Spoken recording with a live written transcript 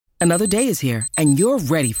Another day is here, and you're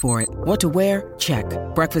ready for it. What to wear? Check.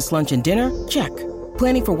 Breakfast, lunch, and dinner? Check.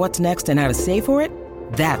 Planning for what's next and how to save for it?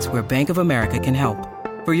 That's where Bank of America can help.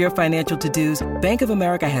 For your financial to-dos, Bank of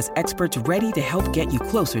America has experts ready to help get you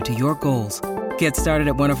closer to your goals. Get started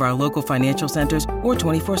at one of our local financial centers or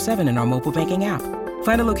 24/7 in our mobile banking app.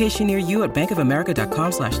 Find a location near you at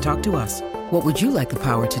bankofamerica.com/talktous. What would you like the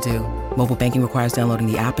power to do? Mobile banking requires downloading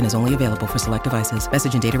the app and is only available for select devices.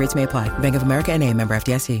 Message and data rates may apply. Bank of America N.A., member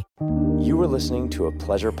FDIC. You are listening to a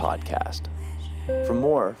Pleasure podcast. For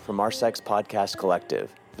more from our Sex Podcast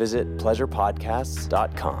Collective, visit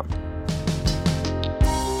pleasurepodcasts.com.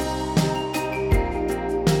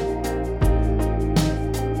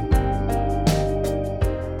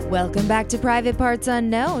 Welcome back to Private Parts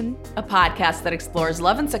Unknown, a podcast that explores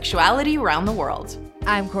love and sexuality around the world.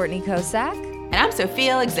 I'm Courtney Kosak. And I'm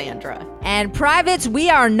Sophia Alexandra. And privates, we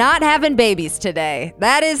are not having babies today.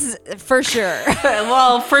 That is for sure.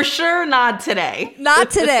 Well, for sure not today.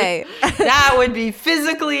 Not today. That would be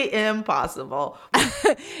physically impossible.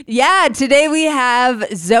 Yeah, today we have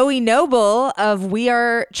Zoe Noble of We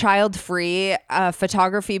Are Child Free, a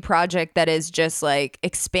photography project that is just like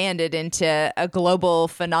expanded into a global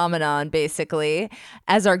phenomenon, basically,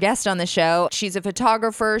 as our guest on the show. She's a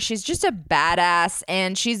photographer. She's just a badass,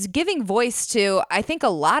 and she's giving voice to, I think, a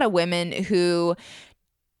lot of women who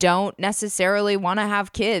don't necessarily want to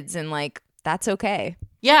have kids, and like, that's okay.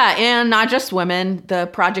 Yeah, and not just women. The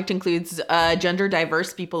project includes gender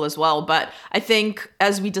diverse people as well. But I think,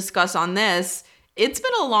 as we discuss on this, it's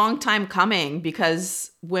been a long time coming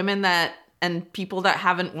because women and people that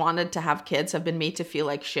haven't wanted to have kids have been made to feel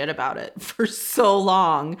like shit about it for so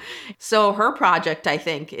long. So her project, I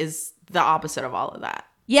think, is the opposite of all of that.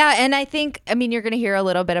 Yeah, and I think, I mean, you're going to hear a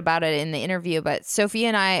little bit about it in the interview, but Sophia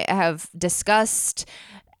and I have discussed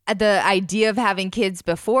the idea of having kids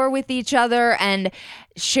before with each other, and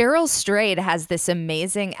Cheryl Strayed has this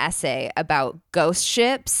amazing essay about ghost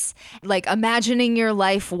ships, like imagining your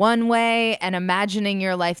life one way and imagining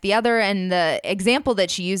your life the other, and the example that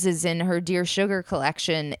she uses in her Dear Sugar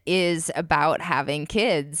collection is about having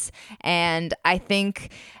kids. And I think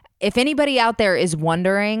if anybody out there is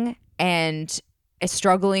wondering and is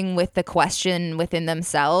struggling with the question within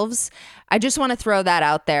themselves, I just want to throw that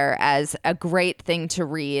out there as a great thing to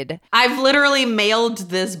read. I've literally mailed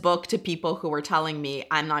this book to people who were telling me,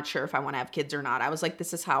 I'm not sure if I want to have kids or not. I was like,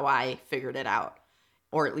 this is how I figured it out,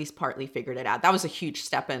 or at least partly figured it out. That was a huge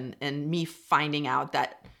step in me finding out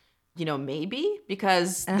that, you know, maybe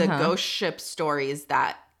because the ghost ship story is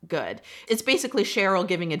that good. It's basically Cheryl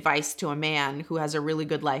giving advice to a man who has a really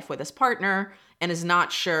good life with his partner and is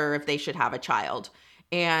not sure if they should have a child.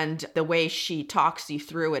 And the way she talks you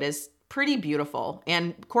through it is pretty beautiful.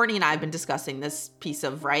 And Courtney and I have been discussing this piece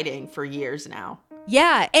of writing for years now.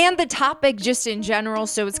 Yeah, and the topic just in general.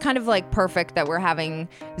 So it's kind of like perfect that we're having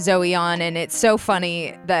Zoe on. And it's so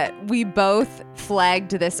funny that we both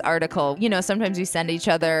flagged this article. You know, sometimes we send each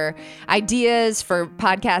other ideas for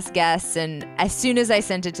podcast guests. And as soon as I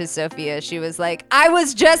sent it to Sophia, she was like, I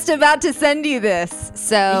was just about to send you this.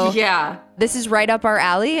 So yeah, this is right up our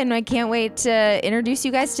alley. And I can't wait to introduce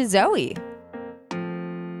you guys to Zoe.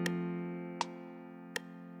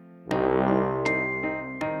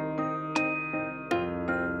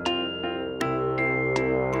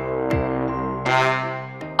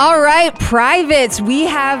 All right, privates, we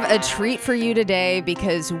have a treat for you today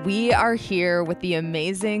because we are here with the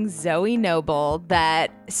amazing Zoe Noble that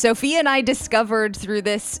Sophia and I discovered through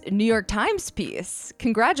this New York Times piece.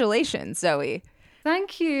 Congratulations, Zoe.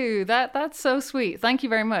 Thank you. That's so sweet. Thank you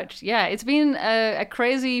very much. Yeah, it's been a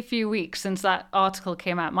crazy few weeks since that article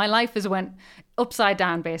came out. My life has went upside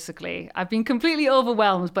down, basically. I've been completely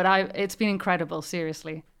overwhelmed, but it's been incredible,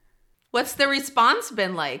 seriously. What's the response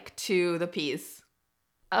been like to the piece?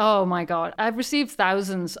 Oh my God. I've received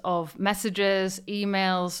thousands of messages,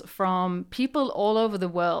 emails from people all over the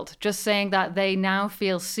world just saying that they now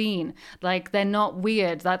feel seen, like they're not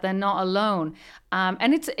weird, that they're not alone.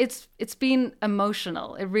 And it's been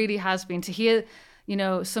emotional. It really has been. To hear, you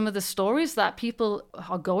know, some of the stories that people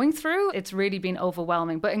are going through, it's really been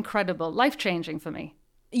overwhelming, but incredible, life-changing for me.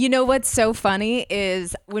 You know what's so funny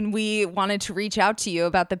is when we wanted to reach out to you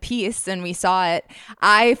about the piece and we saw it,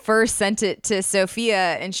 I first sent it to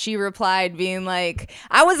Sophia and she replied being like,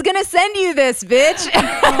 I was going to send you this, bitch.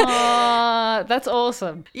 Aww, that's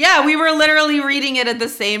awesome. Yeah, we were literally reading it at the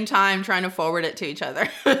same time, trying to forward it to each other.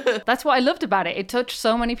 That's what I loved about it. It touched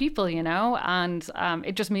so many people, you know, and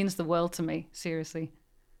it just means the world to me, seriously.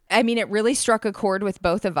 I mean, it really struck a chord with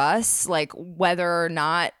both of us, like whether or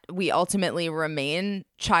not we ultimately remain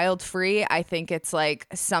child-free. I think it's like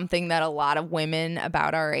something that a lot of women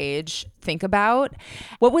about our age think about.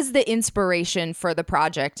 What was the inspiration for the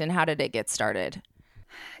project and how did it get started?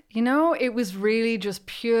 You know, it was really just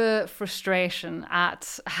pure frustration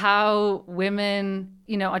at how women,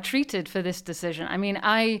 you know, are treated for this decision. I mean,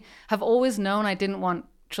 I have always known I didn't want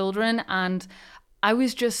children, and I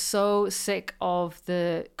was just so sick of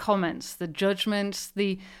the comments, the judgments,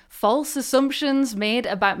 the false assumptions made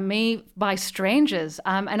about me by strangers.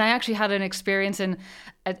 And I actually had an experience in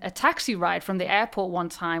a taxi ride from the airport one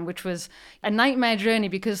time, which was a nightmare journey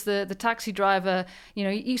because the taxi driver, you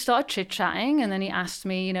know, he started chit-chatting and then he asked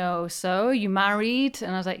me, you know, so you married?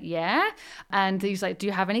 And I was like, yeah. And he's like, do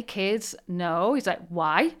you have any kids? No. He's like,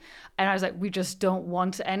 why? And I was like, we just don't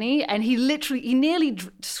want any. And he nearly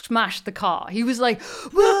smashed the car. He was like,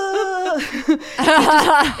 whoa.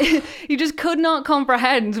 He just could not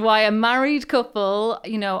comprehend why a married couple,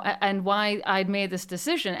 you know, and why I'd made this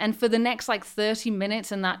decision. And for the next like 30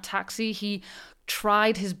 minutes in that taxi, he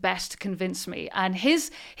tried his best to convince me. And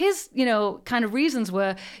his you know, kind of reasons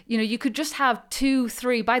were, you know, you could just have 2,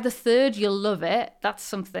 3. By the third, you'll love it. That's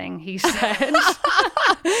something he said.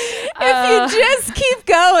 If you just keep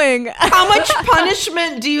going. How much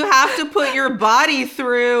punishment do you have to put your body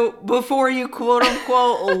through before you quote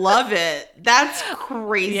unquote love it? That's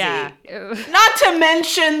crazy. Yeah. Not to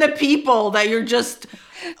mention the people that you're just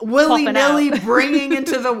willy-nilly bringing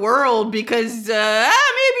into the world because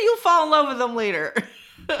maybe you'll fall in love with them later.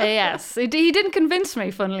 Yes, he didn't convince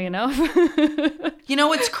me, funnily enough. You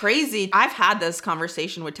know, it's crazy. I've had this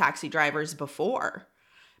conversation with taxi drivers before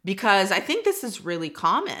because I think this is really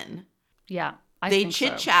common. Yeah, they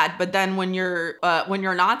chit-chat, but then when you're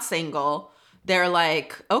not single, they're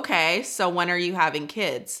like, okay, so when are you having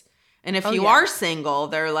kids? And if you are single,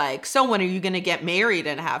 they're like, so when are you going to get married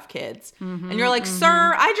and have kids? And you're like,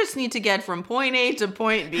 sir, I just need to get from point A to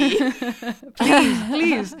point B.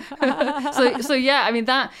 Please. So yeah, I mean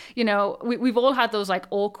that, you know, we've all had those like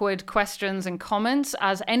awkward questions and comments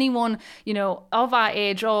as anyone, you know, of our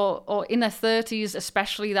age or in their 30s,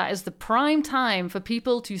 especially, that is the prime time for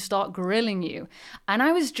people to start grilling you. And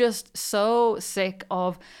I was just so sick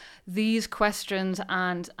of these questions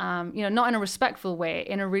and, you know, not in a respectful way,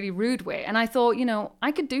 in a really rude way. And I thought, you know,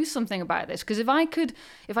 I could do something about this, because if I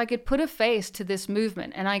could put a face to this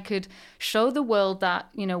movement and I could show the world that,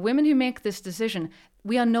 you know, women who make this decision,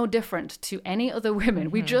 we are no different to any other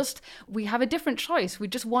women. We have a different choice. We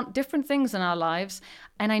just want different things in our lives.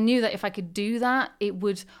 And I knew that if I could do that, it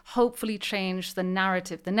would hopefully change the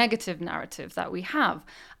narrative, the negative narrative that we have.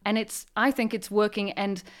 And I think it's working.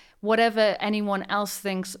 And whatever anyone else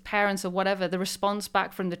thinks, parents or whatever, the response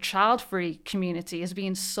back from the child-free community has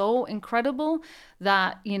been so incredible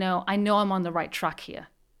that, you know I'm on the right track here.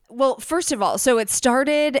 Well, first of all, so it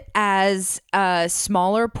started as a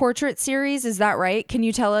smaller portrait series, is that right? Can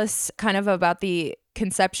you tell us kind of about the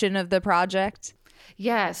conception of the project?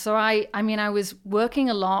 Yeah, so I mean, I was working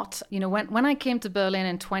a lot. You know, when I came to Berlin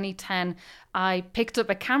in 2010, I picked up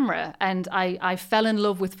a camera and I fell in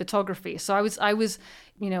love with photography. So I was,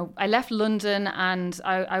 you know, I left London and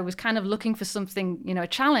I was kind of looking for something, you know, a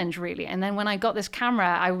challenge really. And then when I got this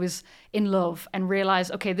camera, I was in love and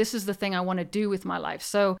realized, okay, this is the thing I want to do with my life.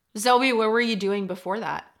 So Zoe, what were you doing before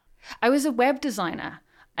that? I was a web designer,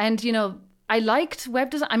 and, you know, I liked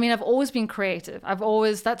web design. I mean, I've always been creative.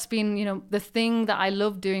 That's been, you know, the thing that I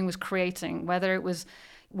loved doing was creating, whether it was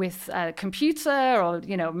with a computer or,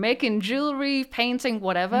 you know, making jewelry, painting,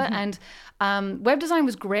 whatever. And web design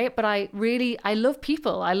was great, but I love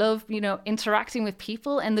people. I love, you know, interacting with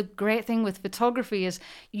people. And the great thing with photography is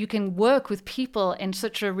you can work with people in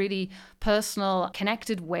such a really personal,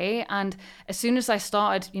 connected way. And as soon as I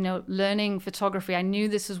started, you know, learning photography, I knew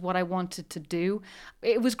this is what I wanted to do.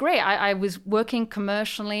 It was great. I was working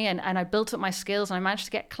commercially and I built up my skills and I managed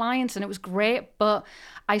to get clients and it was great, but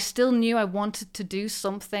I still knew I wanted to do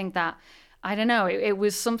something that, I don't know, it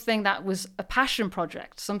was something that was a passion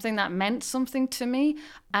project, something that meant something to me.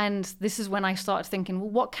 And this is when I started thinking, well,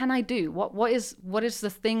 what can I do? What is the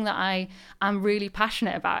thing that I am really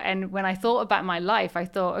passionate about? And when I thought about my life, I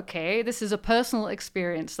thought, okay, this is a personal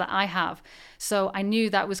experience that I have. So I knew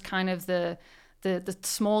that was kind of the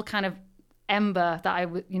small kind of ember that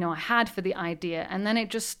I had for the idea. And then it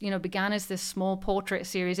just, you know, began as this small portrait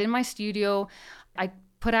series in my studio. I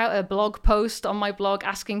put out a blog post on my blog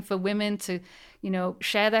asking for women to, you know,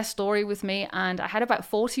 share their story with me. And I had about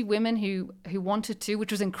 40 women who wanted to,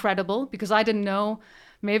 which was incredible because I didn't know,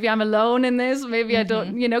 maybe I'm alone in this, maybe I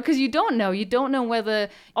don't, you know, because you don't know whether,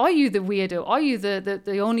 are you the weirdo? Are you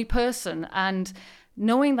the only person? And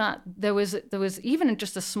knowing that there was even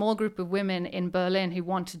just a small group of women in Berlin who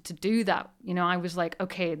wanted to do that, you know, I was like,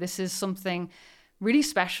 okay, this is something really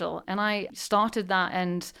special. And I started that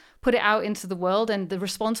and put it out into the world, and the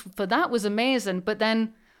response for that was amazing. But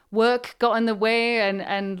then work got in the way,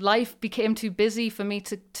 and life became too busy for me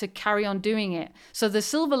to carry on doing it. So the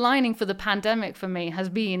silver lining for the pandemic for me has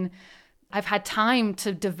been I've had time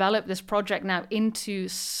to develop this project now into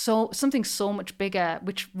something so much bigger,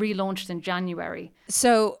 which relaunched in January.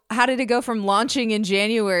 So how did it go from launching in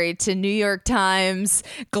January to New York Times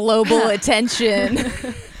global attention?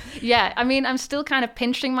 Yeah, I mean, I'm still kind of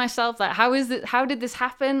pinching myself that how did this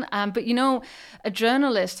happen? But you know, a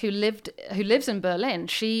journalist who lives in Berlin,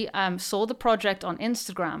 she saw the project on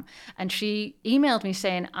Instagram, and she emailed me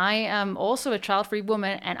saying, I am also a child-free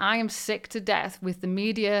woman, and I am sick to death with the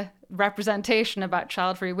media representation about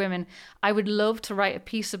child-free women. I would love to write a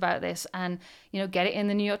piece about this and, you know, get it in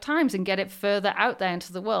the New York Times and get it further out there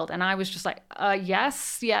into the world. And I was just like,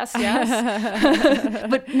 yes.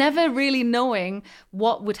 But never really knowing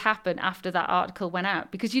what would happen after that article went out,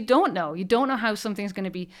 because you don't know how something's going to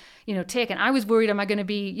be, you know, taken. I was worried, am I going to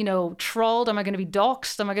be, you know, trolled? Am I going to be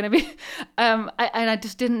doxxed? Am I going to be, and I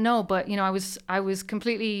just didn't know. But, you know, I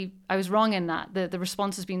was wrong in that. The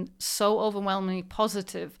response has been so overwhelmingly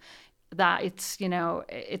positive that it's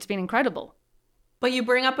been incredible. But you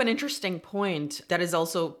bring up an interesting point that is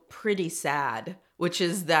also pretty sad, which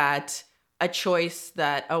is that a choice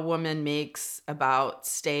that a woman makes about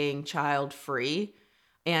staying child-free,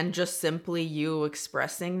 and just simply you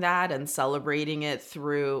expressing that and celebrating it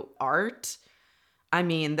through art. I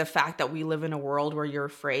mean, the fact that we live in a world where you're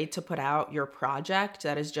afraid to put out your project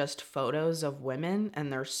that is just photos of women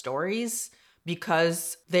and their stories,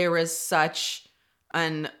 because there is such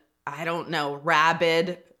an, I don't know,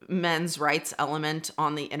 rabid men's rights element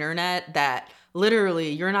on the internet that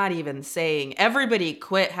literally you're not even saying everybody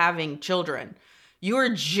quit having children.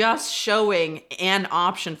 You're just showing an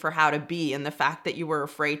option for how to be, and the fact that you were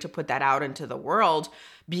afraid to put that out into the world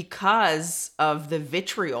because of the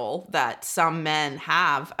vitriol that some men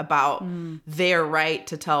have about their right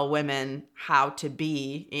to tell women how to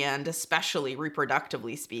be, and especially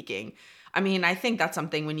reproductively speaking. I mean, I think that's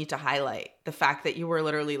something we need to highlight. The fact that you were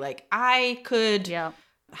literally like, I could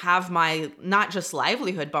have my, not just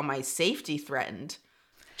livelihood, but my safety threatened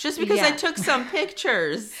just because I took some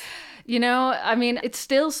pictures. You know, I mean, it's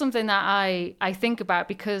still something that I think about,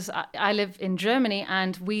 because I live in Germany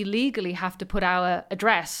and we legally have to put our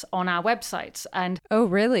address on our websites. And oh,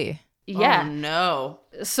 really? Yeah. Oh, no.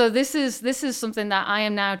 So this is something that I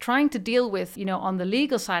am now trying to deal with, you know, on the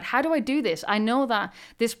legal side. How do I do this? I know that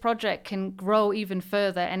this project can grow even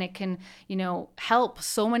further and it can, you know, help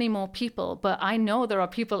so many more people. But I know there are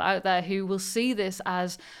people out there who will see this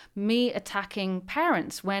as me attacking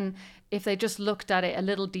parents, when if they just looked at it a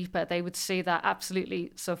little deeper, they would see that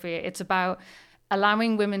absolutely, Sophia, it's about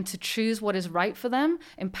allowing women to choose what is right for them,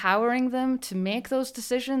 empowering them to make those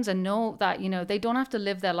decisions, and know that, you know, they don't have to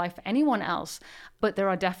live their life for anyone else. But there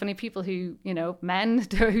are definitely people who, you know, men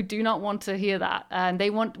who do not want to hear that. And they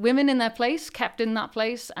want women in their place, kept in that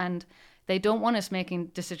place, and they don't want us making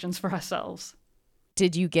decisions for ourselves.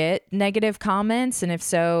 Did you get negative comments? And if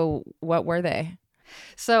so, what were they?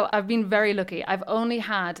 So I've been very lucky. I've only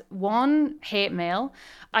had one hate mail.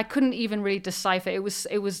 I couldn't even really decipher. It was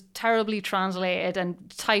terribly translated and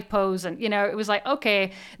typos, and, you know, it was like,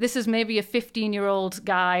 okay, this is maybe a 15-year-old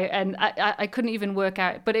guy, and I couldn't even work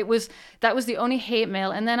out. But that was the only hate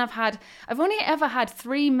mail. And then I've only ever had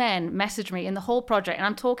 3 men message me in the whole project, and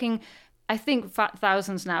I'm talking, I think,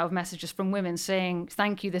 thousands now of messages from women saying,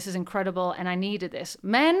 thank you, this is incredible, and I needed this.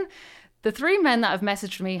 Men, the 3 men that have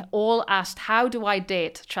messaged me all asked, how do I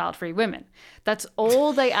date child-free women? That's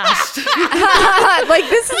all they asked. Like,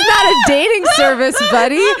 this is not a dating service,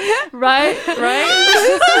 buddy. Right.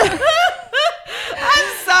 I'm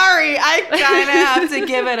sorry. I kind of have to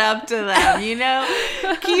give it up to them, you know?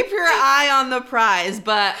 Keep your eye on the prize,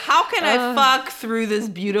 but how can I fuck through this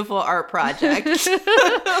beautiful art project?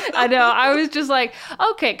 I know. I was just like,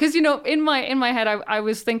 okay, because, you know, in my head, I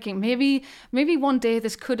was thinking maybe one day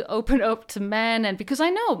this could open up to men, and because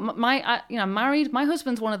I know I'm married. My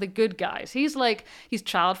husband's one of the good guys. He's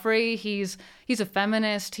child-free. He's a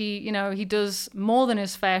feminist. He does more than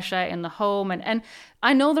his fair share in the home, and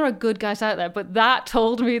I know there are good guys out there, but that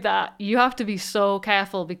told me that you have to be so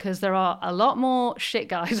careful, because there are a lot more shit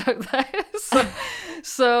guys out there.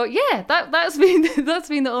 So yeah, that's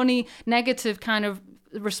been the only negative kind of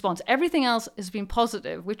response. Everything else has been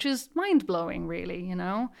positive, which is mind-blowing, really, you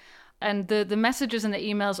know. And the messages and the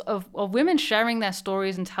emails of women sharing their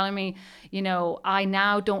stories and telling me, you know, I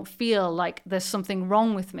now don't feel like there's something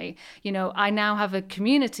wrong with me. You know, I now have a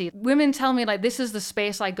community. Women tell me, like, this is the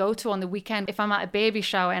space I go to on the weekend if I'm at a baby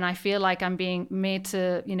shower and I feel like I'm being made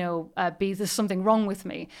to, you know, there's something wrong with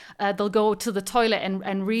me. They'll go to the toilet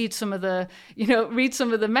and read some of the, you know, read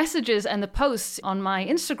some of the messages and the posts on my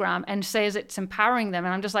Instagram and says it's empowering them.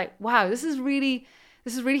 And I'm just like, wow, this is really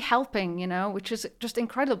helping, you know, which is just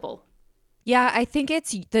incredible. Yeah, I think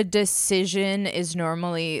it's the decision is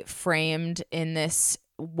normally framed in this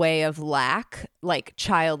way of lack, like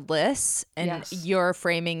childless, and Yes. your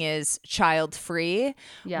framing is child free.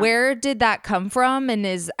 Yeah. Where did that come from? And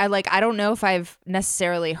I don't know if I've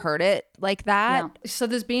necessarily heard it like that. Yeah. So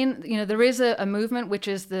there's been, you know, there is a movement, which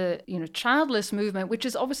is the, you know, childless movement, which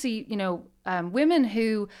is obviously, you know, women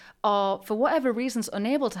who are, for whatever reasons,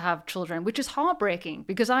 unable to have children, which is heartbreaking,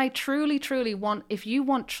 because I truly, truly want, if you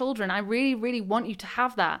want children, I really, really want you to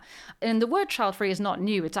have that. And the word child-free is not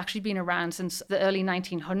new. It's actually been around since the early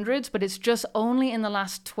 1900s, but it's just only in the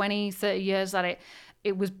last 20, 30 years that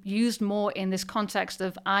it was used more in this context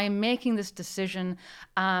of I'm making this decision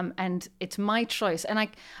and it's my choice. And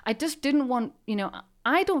I just didn't want, you know,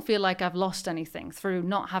 I don't feel like I've lost anything through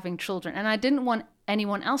not having children. And I didn't want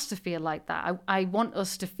anyone else to feel like that. I want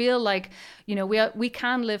us to feel like, you know, we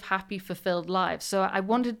can live happy, fulfilled lives. So I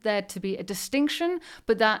wanted there to be a distinction,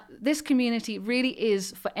 but that this community really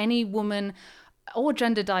is for any woman or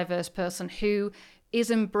gender diverse person who is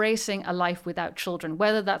embracing a life without children,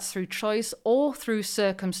 whether that's through choice or through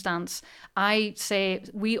circumstance. I say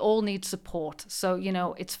we all need support. So, you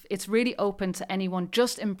know, it's really open to anyone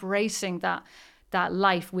just embracing that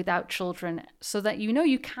life without children so that, you know,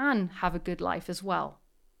 you can have a good life as well.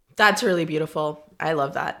 That's really beautiful. I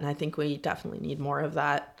love that. And I think we definitely need more of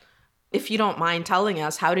that. If you don't mind telling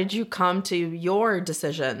us, how did you come to your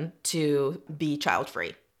decision to be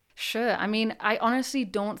child-free? Sure. I mean, I honestly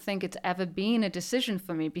don't think it's ever been a decision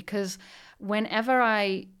for me, because whenever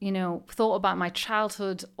I, you know, thought about my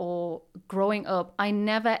childhood or growing up, I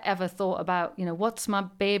never ever thought about, you know, what's my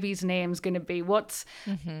baby's name's going to be?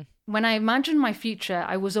 When I imagined my future,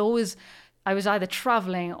 I was either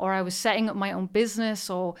traveling or I was setting up my own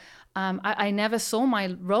business, or I never saw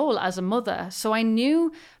my role as a mother. So I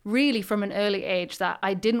knew really from an early age that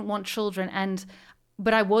I didn't want children,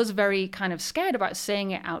 but I was very kind of scared about saying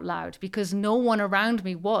it out loud because no one around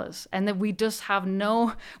me was. And then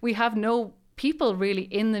we have no people really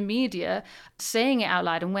in the media saying it out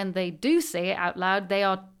loud. And when they do say it out loud, they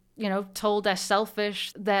are, you know, told they're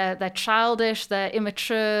selfish, they're childish, they're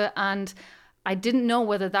immature. And I didn't know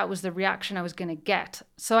whether that was the reaction I was going to get.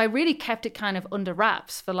 So I really kept it kind of under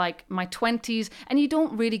wraps for like my 20s. And you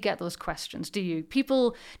don't really get those questions, do you?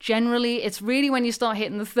 People generally, it's really when you start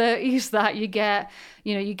hitting the 30s that you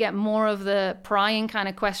get more of the prying kind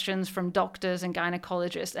of questions from doctors and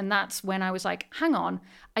gynecologists. And that's when I was like, hang on,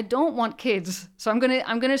 I don't want kids. So I'm going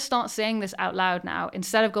to start saying this out loud now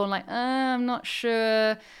instead of going like, I'm not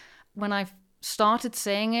sure. When I've started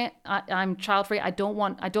saying it, I'm child-free, I don't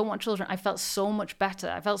want children, I felt so much better.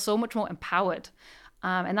 I felt so much more empowered.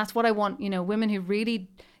 And that's what I want, you know, women who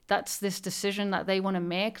really, that's this decision that they want to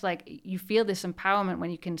make. Like, you feel this empowerment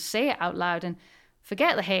when you can say it out loud and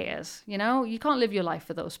forget the haters, you know? You can't live your life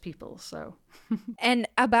for those people, so. And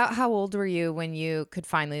about how old were you when you could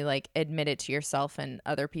finally like admit it to yourself and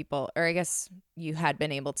other people? Or I guess you had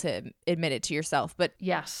been able to admit it to yourself, but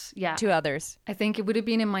yes, yeah, to others. I think it would have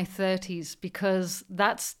been in my 30s, because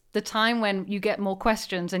that's the time when you get more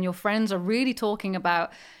questions and your friends are really talking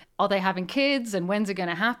about, are they having kids and when's it going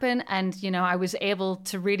to happen? And, you know, I was able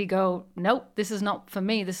to really go, nope, this is not for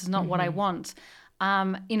me. This is not what I want.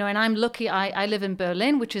 You know, and I'm lucky, I live in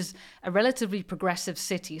Berlin, which is a relatively progressive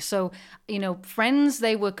city. So, you know, friends,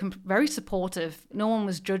 they were very supportive. No one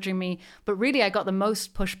was judging me. But really, I got the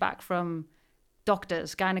most pushback from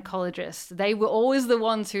doctors, gynecologists. They were always the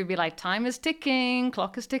ones who would be like, time is ticking,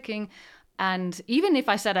 clock is ticking. And even if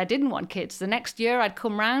I said I didn't want kids, the next year I'd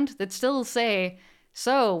come round, they'd still say,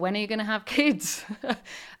 so when are you going to have kids?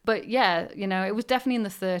 But yeah, you know, it was definitely in the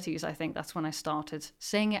 30s. I think that's when I started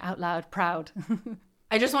saying it out loud, proud.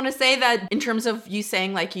 I just want to say that in terms of you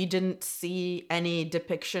saying like you didn't see any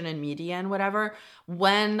depiction in media and whatever,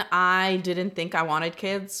 when I didn't think I wanted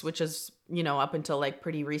kids, which is, you know, up until like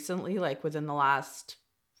pretty recently, like within the last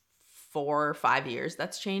 4 or 5 years,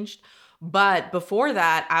 that's changed. But before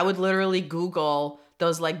that, I would literally Google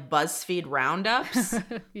those like BuzzFeed roundups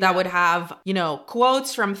that would have, you know,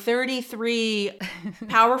 quotes from 33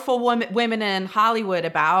 powerful women in Hollywood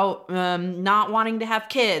about not wanting to have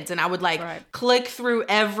kids. And I would like click through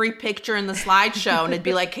every picture in the slideshow and it'd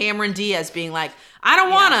be like Cameron Diaz being like, I don't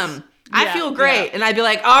want them. I feel great. And I'd be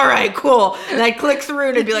like, all right, cool. And I'd click through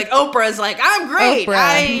and it'd be like, Oprah's like, I'm great.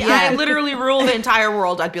 I literally rule the entire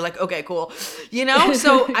world. I'd be like, okay, cool. You know?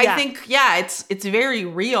 So I think, it's very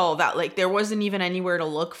real that like there wasn't even anywhere to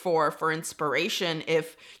look for inspiration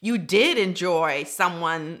if you did enjoy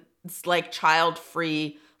someone's like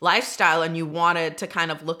child-free lifestyle and you wanted to kind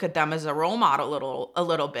of look at them as a role model a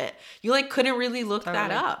little bit. You like couldn't really look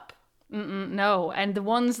that up. No. And the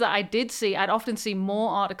ones that I did see, I'd often see more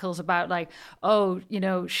articles about like, oh, you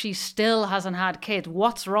know, she still hasn't had kids.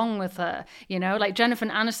 What's wrong with her? You know, like Jennifer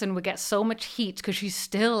Aniston would get so much heat because she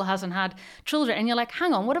still hasn't had children. And you're like,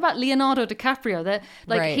 hang on, what about Leonardo DiCaprio? That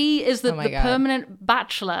like he is the permanent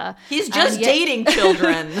bachelor. He's just dating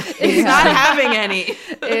children. He's not having any.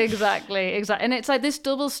 Exactly. And it's like this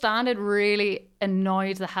double standard really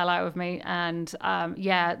annoyed the hell out of me. And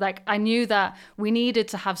like I knew that we needed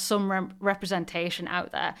to have some representation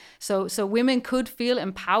out there so women could feel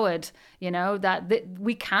empowered, you know, that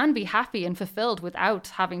we can be happy and fulfilled without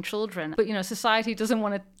having children. But you know, society doesn't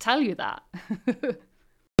want to tell you that.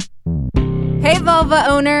 Hey vulva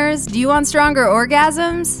owners, do you want stronger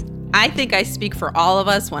orgasms? I think I speak for all of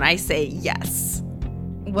us when I say yes.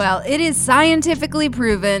 Well, it is scientifically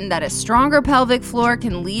proven that a stronger pelvic floor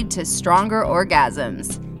can lead to stronger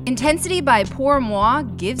orgasms. Intensity by Pour Moi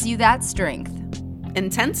gives you that strength.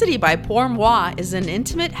 Intensity by Pour Moi is an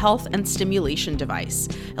intimate health and stimulation device.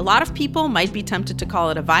 A lot of people might be tempted to call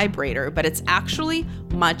it a vibrator, but it's actually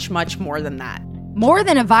much, much more than that. More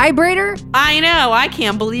than a vibrator? I know, I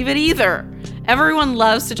can't believe it either. Everyone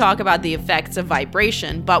loves to talk about the effects of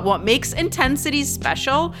vibration, but what makes Intensity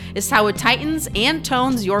special is how it tightens and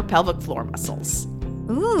tones your pelvic floor muscles.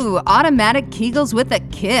 Ooh, automatic Kegels with a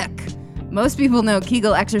kick. Most people know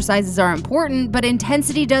Kegel exercises are important, but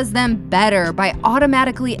Intensity does them better by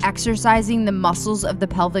automatically exercising the muscles of the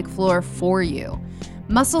pelvic floor for you.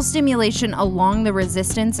 Muscle stimulation along the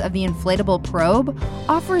resistance of the inflatable probe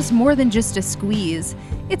offers more than just a squeeze.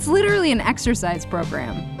 It's literally an exercise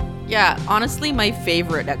program. Yeah, honestly, my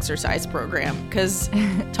favorite exercise program, because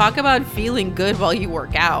talk about feeling good while you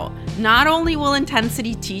work out. Not only will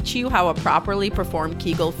Intensity teach you how a properly performed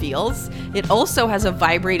Kegel feels, it also has a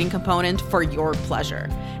vibrating component for your pleasure.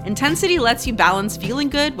 Intensity lets you balance feeling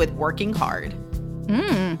good with working hard.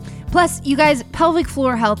 Plus, you guys, pelvic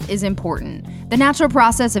floor health is important. The natural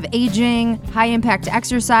process of aging, high-impact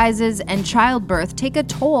exercises, and childbirth take a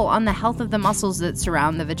toll on the health of the muscles that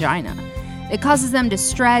surround the vagina. It causes them to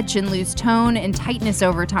stretch and lose tone and tightness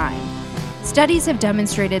over time. Studies have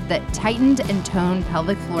demonstrated that tightened and toned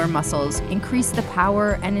pelvic floor muscles increase the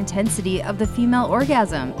power and intensity of the female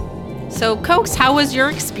orgasm. So, Cokes, how was your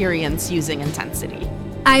experience using Intensity?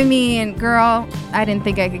 I mean, girl, I didn't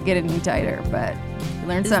think I could get any tighter, but I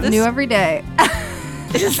learn something new every day.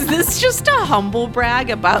 Is this just a humble brag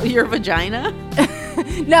about your vagina?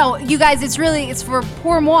 No, you guys, it's for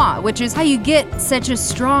Pour Moi, which is how you get such a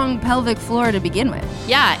strong pelvic floor to begin with.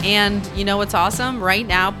 Yeah, and you know what's awesome? Right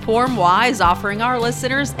now, Pour Moi is offering our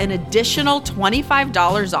listeners an additional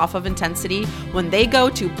 $25 off of Intensity when they go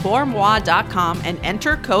to pourmoi.com and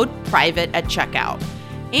enter code PRIVATE at checkout.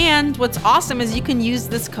 And what's awesome is you can use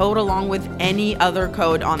this code along with any other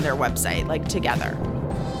code on their website, like together.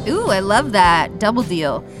 Ooh, I love that. Double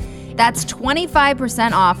deal. That's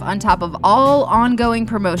 25% off on top of all ongoing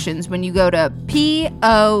promotions when you go to pourmoi.com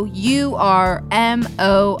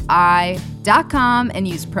and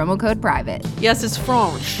use promo code PRIVATE. Yes, it's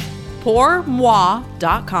French.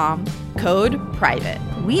 pourmoi.com, code PRIVATE.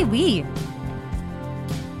 Oui, oui.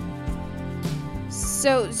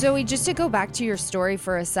 So, Zoe, just to go back to your story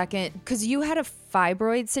for a second, because you had a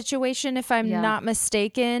fibroid situation, if I'm not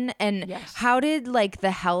mistaken, and how did like the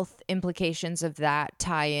health implications of that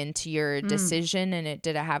tie into your decision, and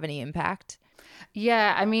did it have any impact?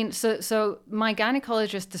 Yeah, I mean, so my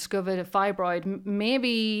gynecologist discovered a fibroid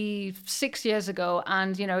maybe 6 years ago,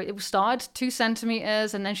 and you know, it started 2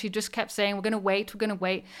 centimeters, and then she just kept saying, we're gonna wait,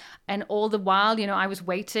 and all the while, you know, I was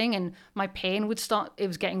waiting, and my pain would start. It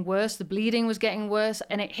was getting worse, the bleeding was getting worse,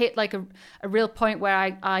 and it hit like a real point where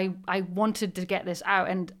I wanted to get this out,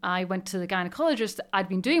 and I went to the gynecologist. I'd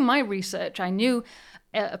been doing my research. I knew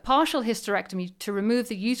a partial hysterectomy to remove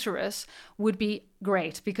the uterus would be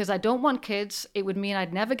great because I don't want kids. It would mean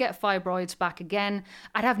I'd never get fibroids back again.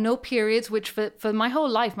 I'd have no periods, which for my whole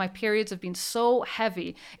life, my periods have been so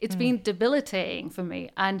heavy. It's been debilitating for me.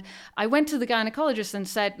 And I went to the gynecologist and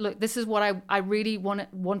said, look, this is what I really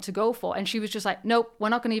want to go for. And she was just like, nope, we're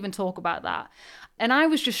not going to even talk about that. And I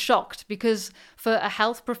was just shocked, because for a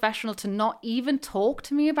health professional to not even talk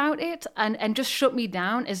to me about it and just shut me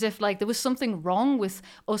down as if like there was something wrong with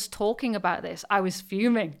us talking about this, I was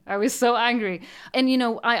fuming. I was so angry. And, you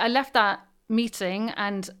know, I left that meeting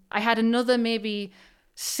and I had another maybe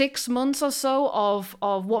 6 months or so of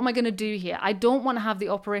what am I going to do here? I don't want to have the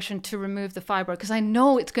operation to remove the fibroid because I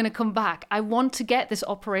know it's going to come back. I want to get this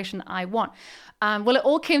operation I want. Well, it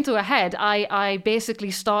all came to a head. I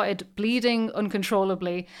basically started bleeding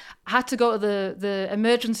uncontrollably, had to go to the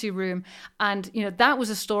emergency room. And, you know, that was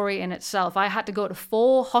a story in itself. I had to go to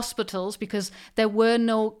 4 hospitals because there were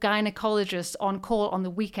no gynecologists on call on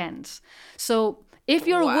the weekends. So if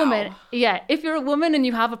you're a woman, if you're a woman and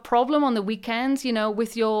you have a problem on the weekends, you know,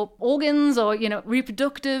 with your organs or, you know,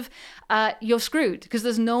 reproductive, you're screwed because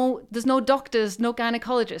there's no doctors, no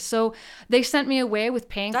gynecologists. So they sent me away with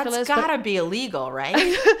painkillers. That's gotta be illegal,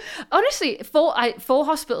 right? Honestly, 4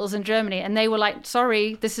 hospitals in Germany, and they were like,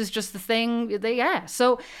 "Sorry, this is just the thing."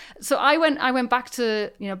 So I went back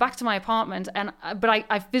to my apartment, but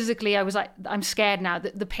I physically I was like, I'm scared now.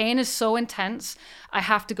 The pain is so intense. I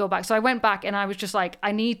have to go back. So I went back and I was just like,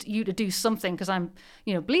 I need you to do something because I'm,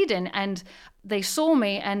 you know, bleeding. And they saw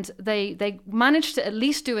me and they managed to at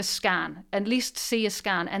least do a scan, at least see a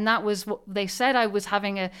scan. And that was what they said. I was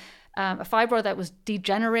having a fibroid that was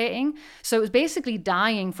degenerating. So it was basically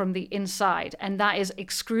dying from the inside. And that is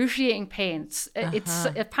excruciating pain. It's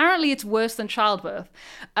apparently it's worse than childbirth.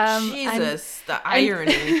 Jesus, the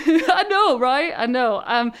irony. I know, right? I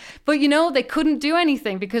know. But, you know, they couldn't do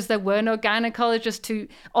anything because there were no gynecologists to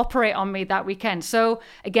operate on me that weekend. So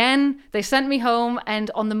again, they sent me home. And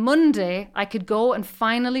on the Monday, I could go and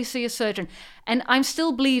finally see a surgeon. And I'm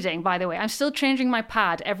still bleeding, by the way. I'm still changing my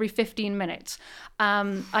pad every 15 minutes.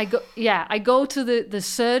 I go to the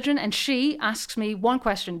surgeon and she asks me one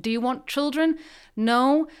question. Do you want children?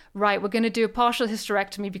 No. Right, we're going to do a partial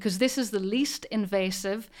hysterectomy because this is the least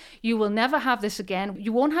invasive. You will never have this again.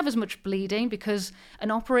 You won't have as much bleeding because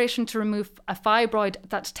an operation to remove a fibroid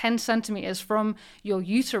that's 10 centimeters from your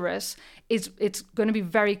uterus it's going to be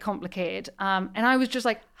very complicated. And I was just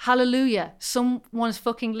like, hallelujah, someone's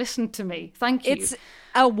fucking listened to me. Thank you. It's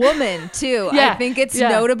a woman too. I think it's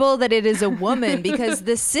notable that it is a woman because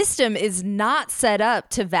the system is not set up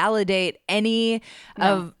to validate any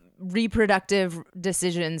of reproductive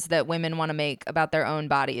decisions that women want to make about their own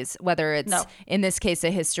bodies, whether it's in this case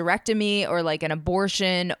a hysterectomy or like an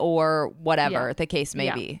abortion or whatever the case may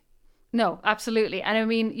be. No, absolutely. And I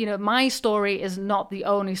mean, you know, my story is not the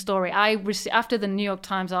only story. After the New York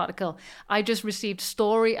Times article, I just received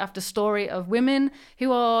story after story of women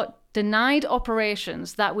who are denied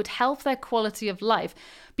operations that would help their quality of life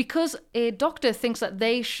because a doctor thinks that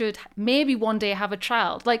they should maybe one day have a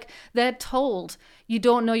child. Like they're told, you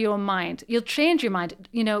don't know your mind. You'll change your mind.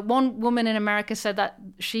 You know, one woman in America said that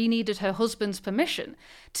she needed her husband's permission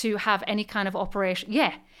to have any kind of operation.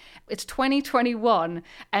 Yeah. It's 2021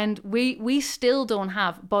 and we still don't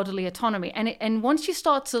have bodily autonomy. And once you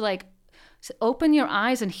start to like open your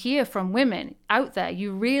eyes and hear from women out there,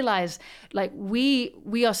 you realize like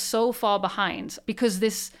we are so far behind because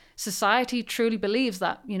this society truly believes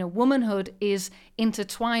that, you know, womanhood is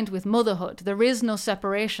intertwined with motherhood. There is no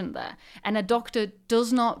separation there. And a doctor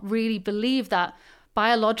does not really believe that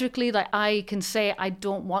biologically, that I can say I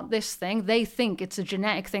don't want this thing. They think it's a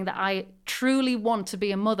genetic thing that I truly want to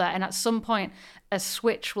be a mother, and at some point a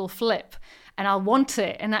switch will flip and I'll want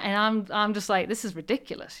it, and I'm just like, this is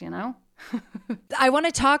ridiculous, you know. I want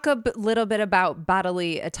to talk a little bit about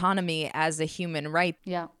bodily autonomy as a human right.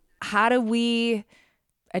 Yeah. How do we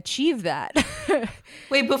achieve that?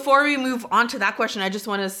 Wait, before we move on to that question, I just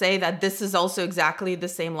want to say that this is also exactly the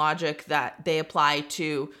same logic that they apply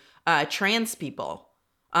to trans people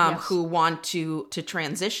who want to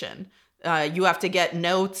transition. You have to get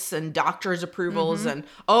notes and doctor's approvals and,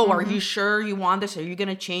 are you sure you want this? Are you going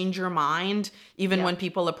to change your mind? Even when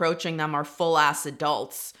people approaching them are full ass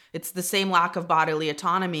adults. It's the same lack of bodily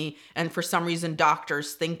autonomy. And for some reason,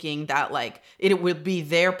 doctors thinking that like it would be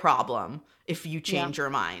their problem if you change your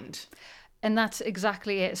mind. And that's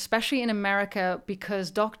exactly it, especially in America, because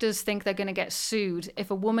doctors think they're going to get sued if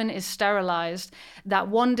a woman is sterilized, that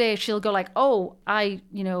one day she'll go like, oh, I'm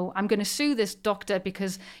going to sue this doctor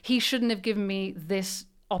because he shouldn't have given me this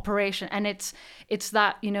operation. And it's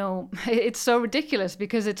that, you know, it's so ridiculous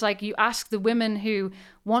because it's like you ask the women who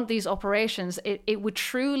want these operations, it would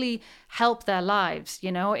truly help their lives, you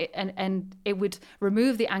know, and it would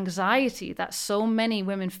remove the anxiety that so many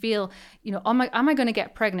women feel, you know, am I going to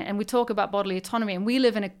get pregnant? And we talk about bodily autonomy, and we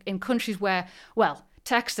live in countries where, well,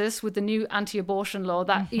 Texas with the new anti-abortion law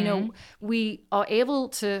that, you know, we are able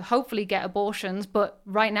to hopefully get abortions. But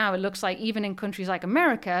right now it looks like even in countries like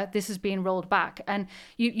America, this is being rolled back. And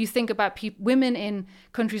you think about women in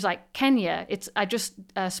countries like Kenya. I just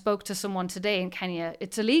spoke to someone today in Kenya.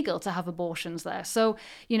 It's illegal to have abortions there. So,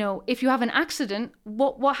 you know, if you have an accident,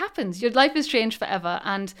 what happens? Your life is changed forever.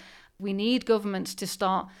 And we need governments to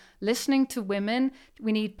start listening to women.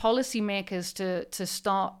 We need policymakers to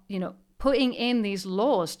start, you know, putting in these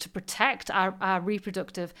laws to protect our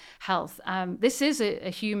reproductive health. This is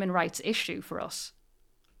a human rights issue for us.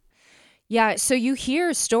 Yeah, so you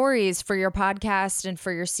hear stories for your podcast and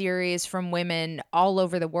for your series from women all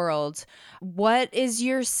over the world. What is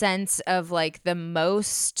your sense of like the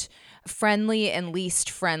most friendly and least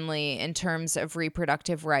friendly in terms of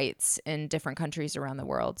reproductive rights in different countries around the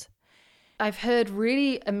world? I've heard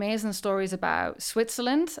really amazing stories about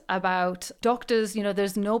Switzerland, about doctors. You know,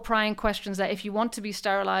 there's no prying questions there. If you want to be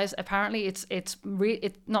sterilized, apparently it's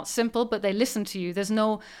not simple, but they listen to you. There's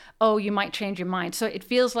no, oh, you might change your mind. So it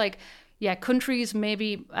feels like, yeah, countries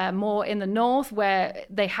maybe more in the north where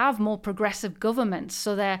they have more progressive governments.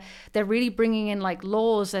 So they're really bringing in like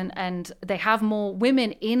laws and they have more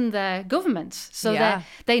women in their governments. So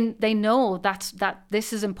they know that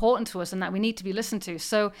this is important to us and that we need to be listened to.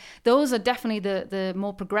 So those are definitely the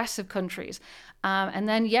more progressive countries. And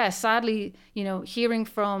then, sadly, you know, hearing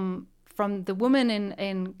from the women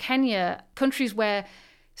in Kenya, countries where,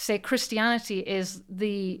 say, Christianity is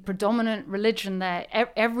the predominant religion there,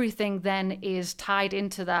 everything then is tied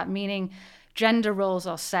into that, meaning gender roles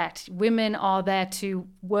are set. Women are there to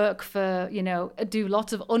work for, you know, do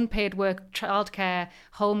lots of unpaid work, childcare,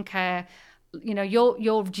 home care. You know,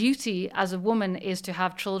 your duty as a woman is to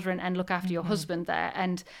have children and look after your husband there.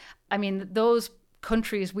 And I mean, those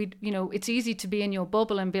countries, it's easy to be in your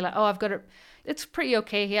bubble and be like, oh, it's pretty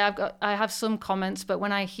okay here. I have some comments, but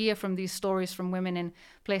when I hear from these stories from women in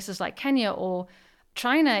places like Kenya or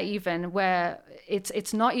China, even where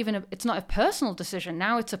it's not a personal decision.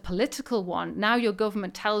 Now it's a political one. Now your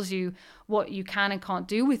government tells you what you can and can't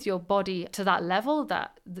do with your body to that level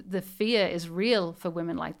that the fear is real for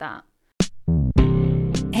women like that.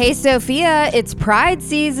 Hey, Sophia, it's Pride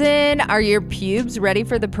season. Are your pubes ready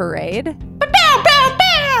for the parade? Bow,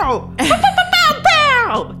 bow,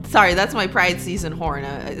 bow! Sorry, that's my Pride season horn.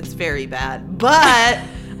 It's very bad. But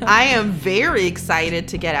I am very excited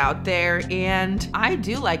to get out there, and I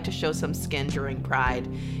do like to show some skin during Pride.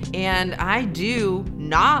 And I do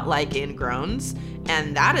not like ingrowns,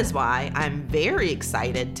 and that is why I'm very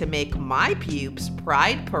excited to make my pubes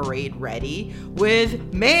Pride Parade ready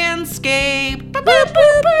with Manscaped. Boop, boop,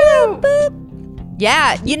 boop, boop, boop.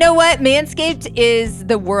 Yeah, you know what? Manscaped is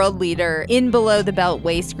the world leader in below-the-belt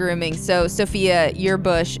waist grooming. So, Sophia, your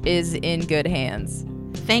bush is in good hands.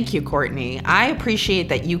 Thank you, Courtney. I appreciate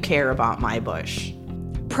that you care about my bush.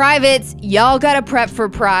 Privates, y'all gotta prep for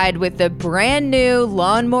Pride with the brand new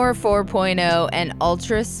Lawnmower 4.0 and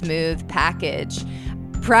Ultra Smooth package.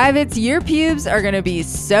 Privates, your pubes are gonna be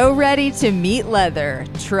so ready to meet leather.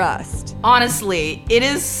 Trust. Honestly, it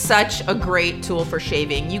is such a great tool for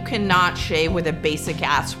shaving. You cannot shave with a basic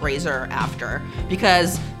ass razor after,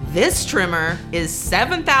 because this trimmer is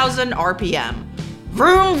 7,000 RPM.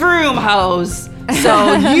 Vroom, vroom, hose.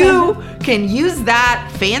 So you can use that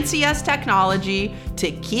fancy ass technology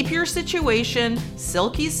to keep your situation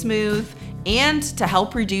silky smooth and to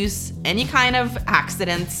help reduce any kind of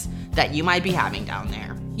accidents that you might be having down there.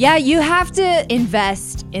 Yeah, you have to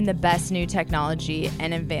invest in the best new technology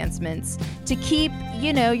and advancements to keep,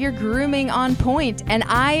 your grooming on point. And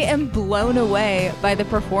I am blown away by the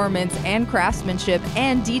performance and craftsmanship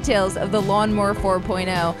and details of the Lawnmower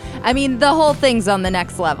 4.0. I mean, the whole thing's on the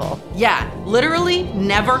next level. Yeah, literally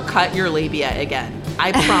never cut your labia again.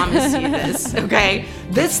 I promise you this, okay?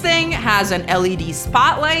 This thing has an LED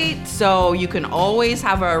spotlight, so you can always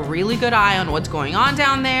have a really good eye on what's going on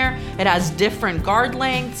down there. It has different guard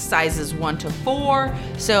lengths, sizes 1 to 4,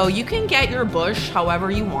 so you can get your bush however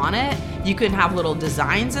you want it. You can have little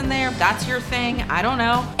designs in there if that's your thing. I don't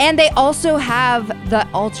know. And they also have the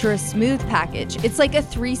Ultra Smooth package. It's like a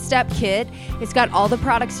 3-step kit. It's got all the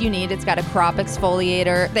products you need. It's got a crop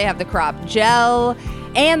exfoliator. They have the crop gel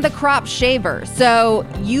and the crop shaver. So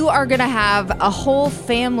you are gonna have a whole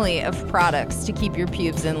family of products to keep your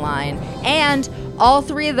pubes in line. And all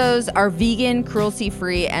 3 of those are vegan,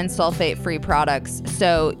 cruelty-free, and sulfate-free products.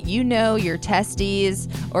 So your testes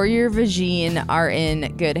or your vagine are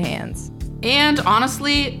in good hands. And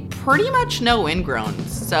honestly, pretty much no ingrowns.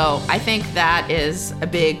 So I think that is a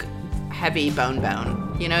big, heavy bone.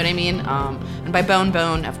 You know what I mean? And by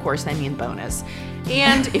bone, of course, I mean bonus.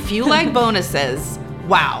 And if you like bonuses,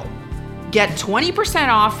 wow, Get 20%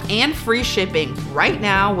 off and free shipping right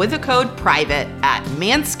now with the code PRIVATE at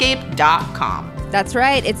manscaped.com. That's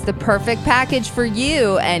right. It's the perfect package for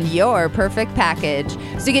you and your perfect package.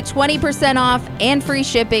 So get 20% off and free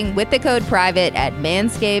shipping with the code PRIVATE at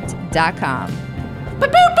manscaped.com. Boo,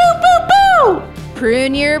 boo, boo, boo!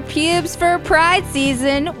 Prune your pubes for Pride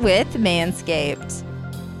season with Manscaped.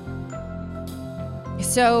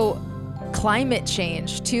 So, climate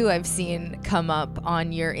change, too, I've seen come up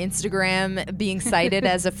on your Instagram being cited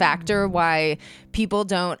as a factor why people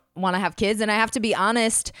don't want to have kids. And I have to be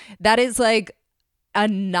honest, that is like a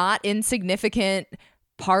not insignificant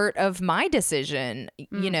part of my decision.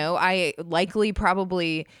 You know, I likely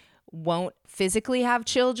probably won't physically have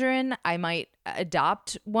children. I might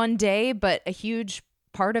adopt one day, but a huge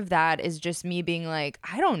part of that is just me being like,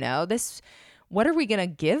 I don't know, what are we going to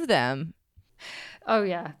give them? Oh,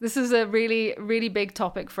 yeah. This is a really, really big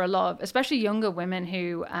topic for a lot of, especially younger women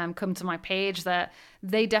who come to my page, that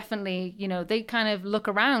they definitely, you know, they kind of look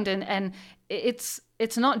around and it's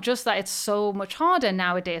not just that it's so much harder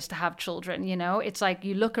nowadays to have children, you know, it's like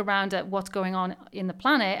you look around at what's going on in the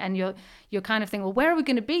planet and you're kind of thinking, well, where are we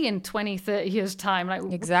going to be in 20, 30 years time? Like,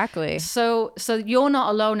 exactly. So you're not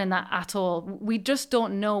alone in that at all. We just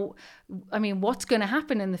don't know, I mean, what's going to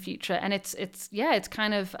happen in the future. And it's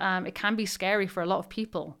kind of, it can be scary for a lot of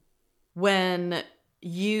people. When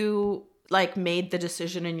you like made the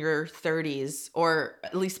decision in your 30s, or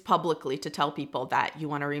at least publicly, to tell people that you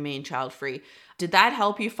want to remain child-free, did that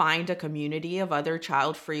help you find a community of other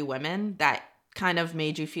child-free women that kind of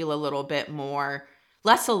made you feel a little bit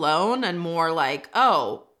less alone and more like,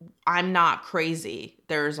 oh, I'm not crazy.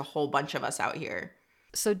 There's a whole bunch of us out here?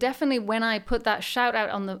 So definitely when I put that shout out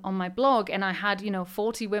on my blog and I had,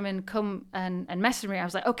 40 women come and message me, I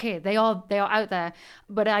was like, okay, they are out there.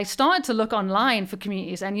 But I started to look online for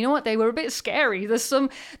communities, and you know what? They were a bit scary. There's some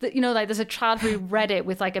that, like there's a child-free Reddit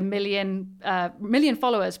with like a million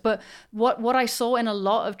followers. But what I saw in a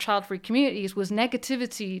lot of child-free communities was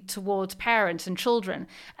negativity towards parents and children.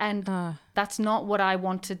 And that's not what I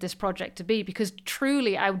wanted this project to be, because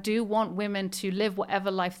truly I do want women to live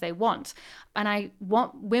whatever life they want. And I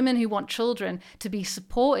want women who want children to be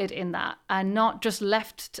supported in that and not just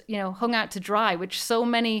left, hung out to dry, which so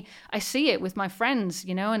many, I see it with my friends,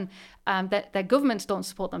 and that their governments don't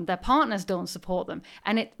support them, their partners don't support them.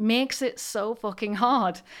 And it makes it so fucking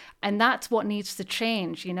hard. And that's what needs to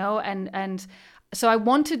change, and so I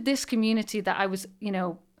wanted this community that I was,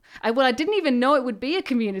 I didn't even know it would be a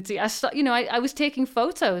community. I was taking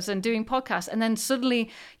photos and doing podcasts, and then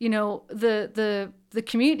suddenly, the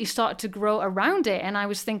community started to grow around it. And I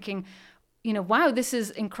was thinking, wow, this is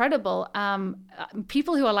incredible.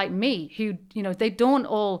 People who are like me, who, they don't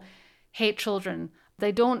all hate children.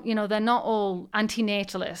 They don't, they're not all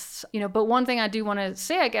antinatalists, but one thing I do want to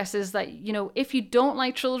say, I guess, is that, if you don't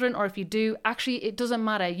like children, or if you do, actually, it doesn't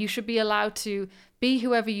matter. You should be allowed to be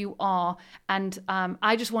whoever you are. And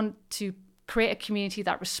I just want to create a community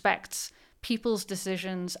that respects people's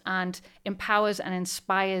decisions and empowers and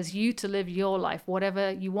inspires you to live your life.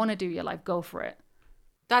 Whatever you want to do in your life, go for it.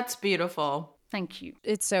 That's beautiful. Thank you.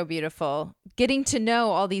 It's so beautiful. Getting to know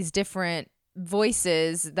all these different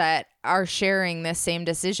voices that are sharing this same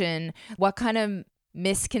decision. What kind of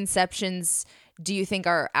misconceptions do you think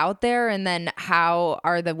are out there? And then how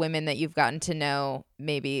are the women that you've gotten to know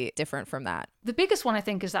maybe different from that? The biggest one, I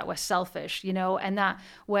think, is that we're selfish, and that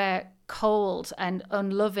we're cold and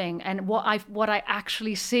unloving. And what I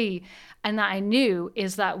actually see, and that I knew,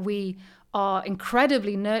 is that we are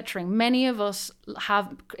incredibly nurturing. Many of us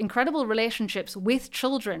have incredible relationships with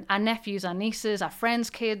children, our nephews, our nieces, our friends'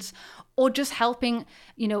 kids, or just helping,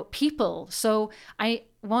 people. So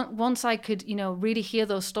once I could, really hear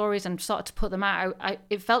those stories and start to put them out,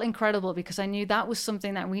 it felt incredible, because I knew that was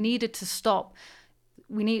something that we needed to stop.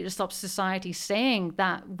 We need to stop society saying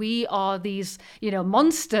that we are these,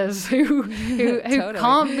 monsters who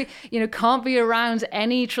totally. can't be around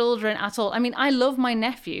any children at all. I mean, I love my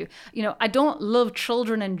nephew. I don't love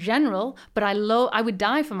children in general, but I would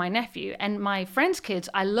die for my nephew. And my friends' kids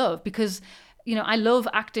I love, because I love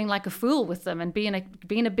acting like a fool with them and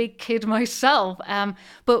being a big kid myself.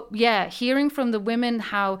 But yeah, hearing from the women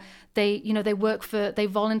how they they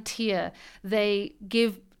volunteer, they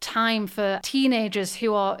give time for teenagers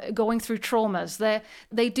who are going through traumas.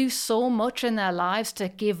 They do so much in their lives to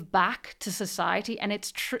give back to society, and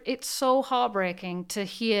it's so heartbreaking to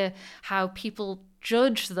hear how people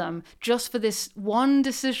judge them just for this one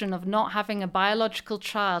decision of not having a biological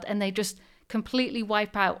child, and they just completely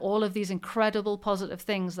wipe out all of these incredible positive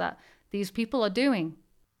things that these people are doing.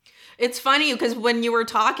 It's funny because when you were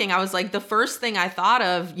talking, I was like, the first thing I thought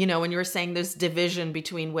of, when you were saying this division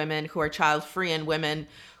between women who are child-free and women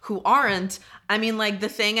who aren't, I mean, like, the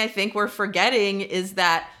thing I think we're forgetting is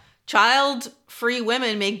that child-free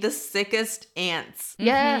women make the sickest aunts.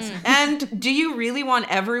 Yes. And do you really want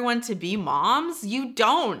everyone to be moms? You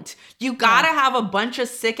don't. You gotta have a bunch of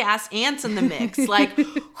sick-ass aunts in the mix. Like,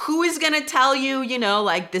 who is gonna tell you,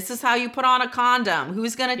 like, this is how you put on a condom?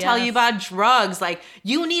 Who's gonna tell you about drugs? Like,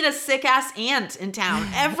 you need a sick-ass aunt in town.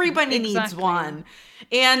 Everybody needs one.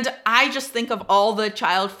 And I just think of all the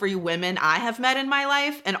child-free women I have met in my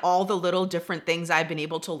life and all the little different things I've been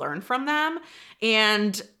able to learn from them.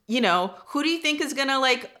 And who do you think is going to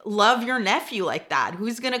like love your nephew like that?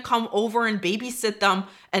 Who's going to come over and babysit them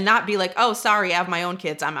and not be like, oh, sorry, I have my own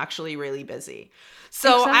kids. I'm actually really busy.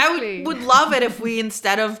 So I would love it if we,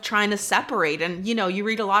 instead of trying to separate, and, you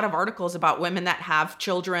read a lot of articles about women that have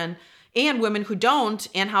children and women who don't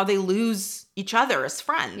and how they lose each other as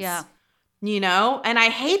friends. Yeah. And I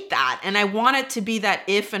hate that. And I want it to be that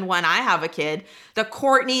if and when I have a kid, that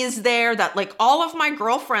Courtney is there, that like all of my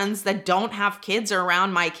girlfriends that don't have kids are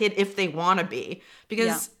around my kid if they want to be.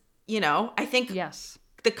 Because, I think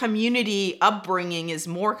the community upbringing is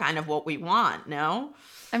more kind of what we want, no?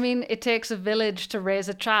 I mean, it takes a village to raise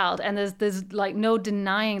a child, and there's like no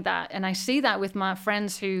denying that. And I see that with my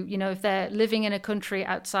friends who, if they're living in a country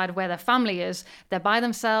outside of where their family is, they're by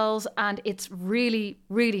themselves, and it's really,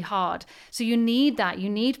 really hard. So you need that. You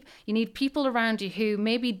need people around you who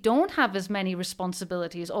maybe don't have as many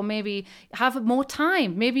responsibilities, or maybe have more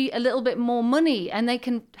time, maybe a little bit more money, and they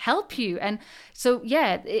can help you. And so,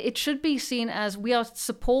 it should be seen as we are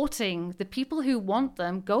supporting the people who want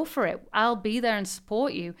them. Go for it. I'll be there and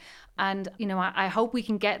support you. And, I hope we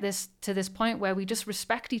can get this to this point where we just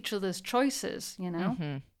respect each other's choices,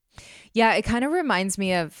 Mm-hmm. Yeah, it kind of reminds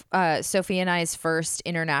me of Sophie and I's first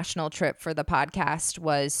international trip for the podcast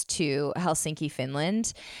was to Helsinki,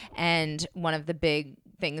 Finland. And one of the big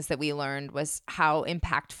things that we learned was how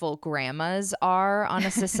impactful grandmas are on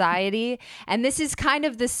a society. And this is kind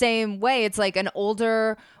of the same way. It's like an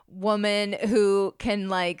older woman who can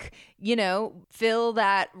fill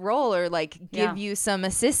that role or give you some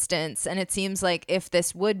assistance. And it seems like if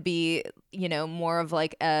this would be, more of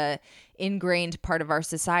like a ingrained part of our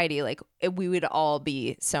society, we would all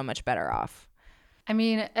be so much better off. I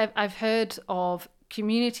mean, I've heard of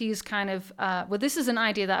communities kind of, this is an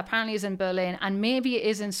idea that apparently is in Berlin, and maybe it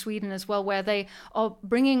is in Sweden as well, where they are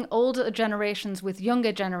bringing older generations with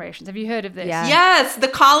younger generations. Have you heard of this? Yeah. Yes, the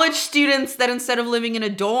college students that instead of living in a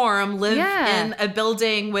dorm live in a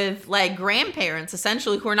building with like grandparents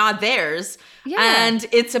essentially who are not theirs. Yeah. And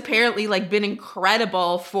it's apparently been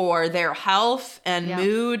incredible for their health and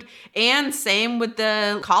mood, and same with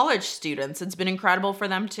the college students. It's been incredible for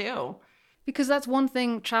them too. Because that's one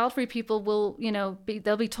thing, child-free people will,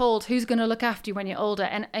 they'll be told who's going to look after you when you're older.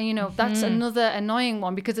 And that's another annoying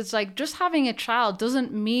one, because it's like just having a child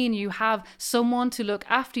doesn't mean you have someone to look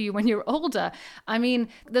after you when you're older. I mean,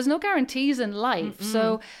 there's no guarantees in life. Mm-mm.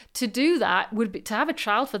 So to do that would be, to have a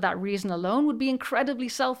child for that reason alone would be incredibly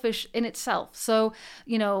selfish in itself. So,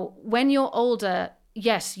 when you're older,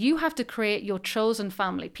 yes, you have to create your chosen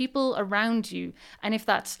family, people around you. And if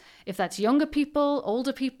that's younger people,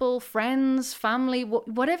 older people, friends, family,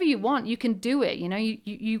 whatever you want, you can do it.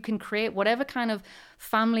 You can create whatever kind of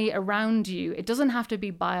family around you. It doesn't have to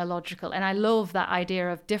be biological. And I love that idea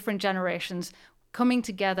of different generations coming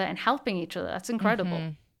together and helping each other. That's incredible.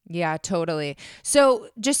 Mm-hmm. Yeah, totally. So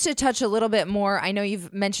just to touch a little bit more, I know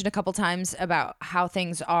you've mentioned a couple times about how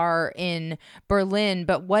things are in Berlin,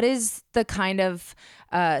 but what is the kind of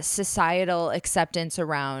societal acceptance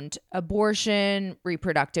around abortion,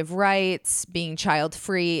 reproductive rights, being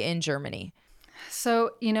child-free in Germany? So,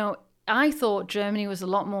 I thought Germany was a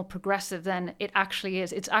lot more progressive than it actually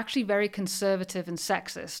is. It's actually very conservative and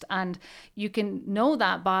sexist. And you can know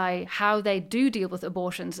that by how they do deal with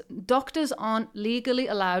abortions. Doctors aren't legally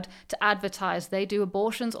allowed to advertise they do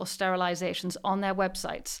abortions or sterilizations on their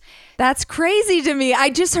websites. That's crazy to me. I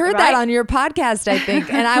just heard that on your podcast, I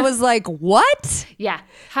think. And I was like, what? Yeah.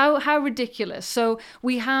 How ridiculous. So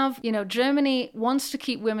we have, Germany wants to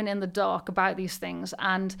keep women in the dark about these things.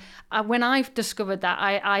 And when I discovered that,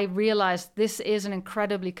 I realized realize this is an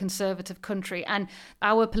incredibly conservative country, and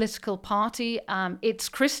our political party, it's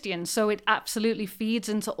Christian, so it absolutely feeds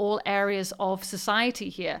into all areas of society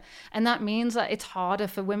here. And that means that it's harder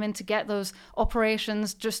for women to get those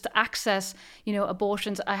operations, just to access,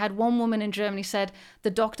 abortions. I had one woman in Germany said the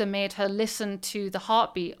doctor made her listen to the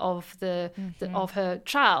heartbeat of of her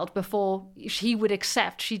child before he would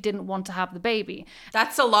accept she didn't want to have the baby.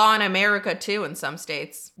 That's a law in America too. In some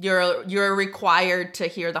states, you're required to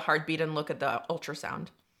hear the heartbeat and look at the ultrasound.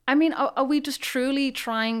 I mean, are we just truly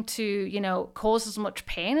trying to, cause as much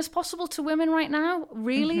pain as possible to women right now?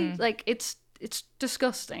 Really? Like, it's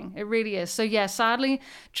disgusting. It really is. So yeah, sadly,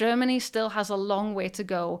 Germany still has a long way to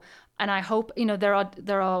go. And I hope,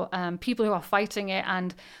 there are people who are fighting it,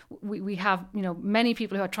 and we have, many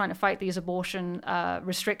people who are trying to fight these abortion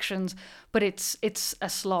restrictions, but it's a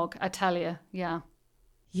slog, I tell you. Yeah.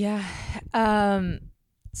 Yeah.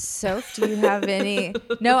 Soph, do you have any?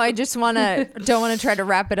 No, I just don't want to try to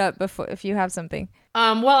wrap it up before, if you have something.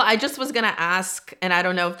 Well, I just was going to ask, and I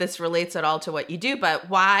don't know if this relates at all to what you do, but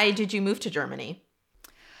why did you move to Germany?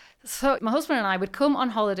 So my husband and I would come on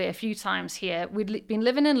holiday a few times here. We'd been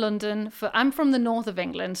living in London I'm from the north of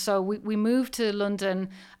England. So we moved to London,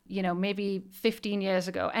 maybe 15 years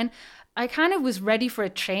ago. And I kind of was ready for a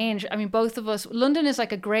change. I mean, both of us, London is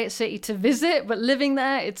like a great city to visit, but living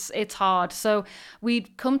there, it's hard. So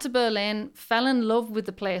we'd come to Berlin, fell in love with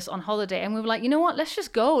the place on holiday, and we were like, you know what, let's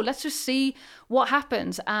just go. Let's just see what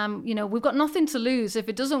happens. We've got nothing to lose. If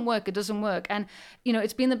it doesn't work, it doesn't work. And,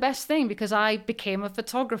 it's been the best thing because I became a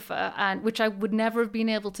photographer, and which I would never have been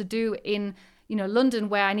able to do in London,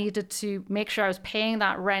 where I needed to make sure I was paying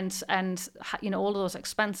that rent and, all of those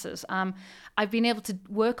expenses. I've been able to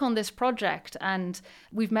work on this project, and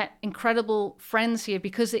we've met incredible friends here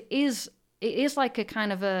because it is like a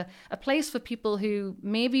kind of a place for people who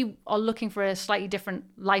maybe are looking for a slightly different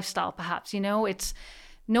lifestyle, perhaps. It's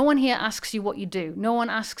no one here asks you what you do. No one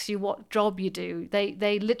asks you what job you do.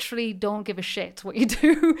 They literally don't give a shit what you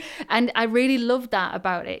do. And I really love that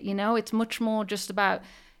about it. It's much more just about,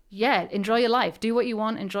 enjoy your life. Do what you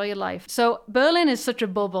want, enjoy your life. So Berlin is such a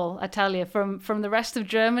bubble, I tell you. From the rest of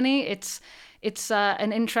Germany, it's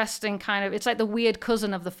an interesting kind of, it's like the weird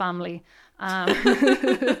cousin of the family.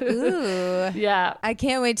 Ooh. Yeah. I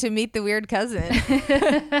can't wait to meet the weird cousin.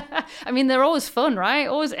 I mean, they're always fun, right?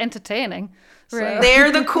 Always entertaining. Right. So.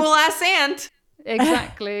 They're the cool ass aunt.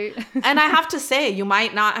 Exactly. And I have to say, you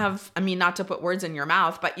might not have, not to put words in your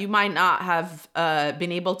mouth, but you might not have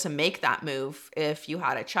been able to make that move if you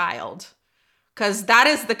had a child. Because that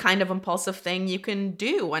is the kind of impulsive thing you can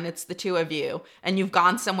do when it's the two of you and you've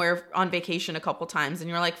gone somewhere on vacation a couple times and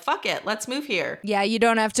you're like, fuck it, let's move here. Yeah, you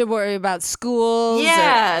don't have to worry about schools.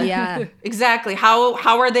 Yeah. Exactly. How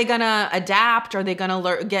are they going to adapt? Are they going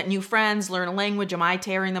to get new friends, learn a language? Am I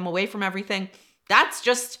tearing them away from everything? That's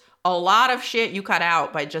just a lot of shit you cut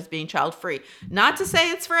out by just being child free. Not to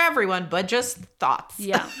say it's for everyone, but just thoughts.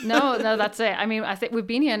 Yeah, no, that's it. I mean, I think we've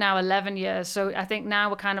been here now 11 years. So I think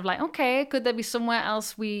now we're kind of like, okay, could there be somewhere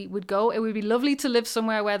else we would go? It would be lovely to live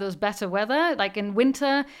somewhere where there's better weather. Like in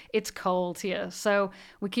winter, it's cold here. So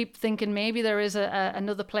we keep thinking maybe there is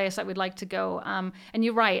another place that we'd like to go. And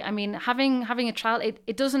you're right. I mean, having a child,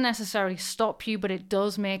 it doesn't necessarily stop you, but it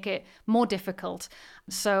does make it more difficult.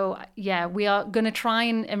 So yeah, we are going to try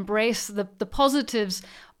and embrace the positives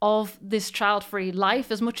of this child-free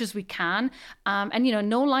life as much as we can. And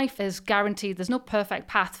no life is guaranteed. There's no perfect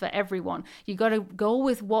path for everyone. You got to go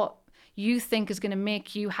with what you think is going to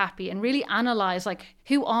make you happy and really analyze, like,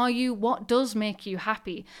 who are you? What does make you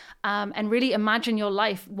happy? And really imagine your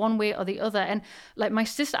life one way or the other. And like my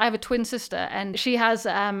sister, I have a twin sister, and she has,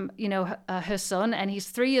 her son, and he's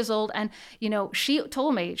 3 years old. And, she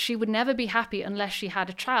told me she would never be happy unless she had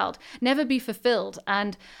a child, never be fulfilled.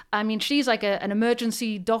 And I mean, she's like an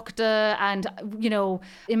emergency doctor. And,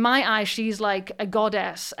 in my eyes, she's like a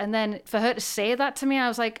goddess. And then for her to say that to me, I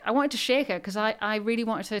was like, I wanted to shake her because I really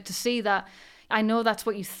wanted her to see that. I know that's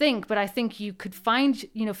what you think, but I think you could find,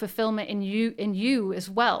 fulfillment in you as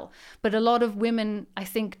well. But a lot of women, I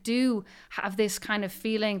think, do have this kind of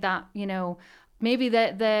feeling that, maybe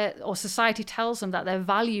or society tells them that their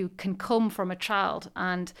value can come from a child.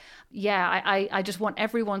 And yeah, I just want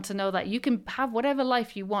everyone to know that you can have whatever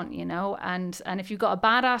life you want, and if you've got a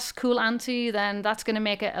badass, cool auntie, then that's going to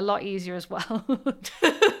make it a lot easier as well.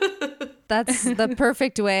 That's the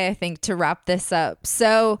perfect way, I think, to wrap this up.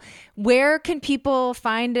 So where can people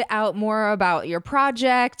find out more about your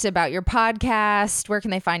project, about your podcast? Where can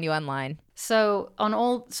they find you online? So on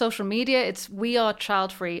all social media, it's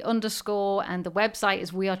wearechildfree_, and the website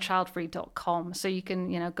is wearechildfree.com. So you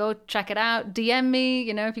can, go check it out, DM me,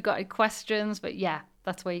 if you've got any questions. But yeah,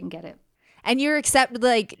 that's where you can get it. And you're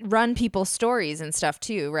run people's stories and stuff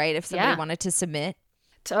too, right? If somebody wanted to submit.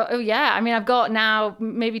 Oh yeah, I mean, I've got now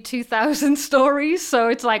maybe 2,000 stories, so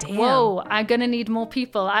it's like, damn. Whoa, I'm gonna need more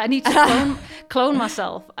people. I need to clone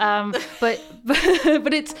myself. But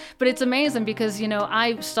it's amazing because, you know,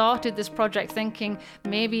 I started this project thinking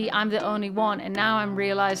maybe I'm the only one, and now I'm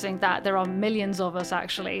realizing that there are millions of us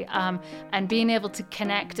actually. And being able to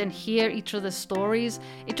connect and hear each other's stories,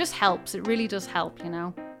 it just helps. It really does help, you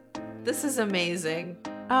know. This is amazing.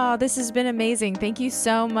 Oh, this has been amazing. Thank you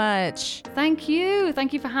so much. Thank you.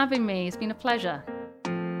 Thank you for having me. It's been a pleasure.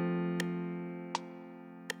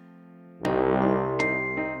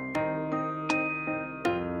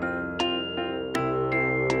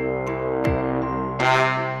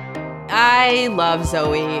 I love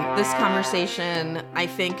Zoe. This conversation, I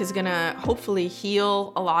think, is gonna hopefully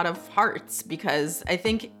heal a lot of hearts, because I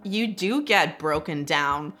think you do get broken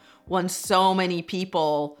down when so many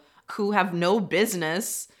people who have no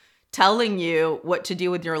business telling you what to do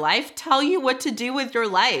with your life, tell you what to do with your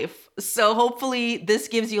life. So hopefully this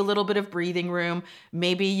gives you a little bit of breathing room.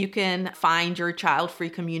 Maybe you can find your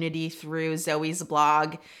child-free community through Zoe's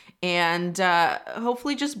blog, and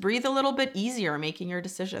hopefully just breathe a little bit easier making your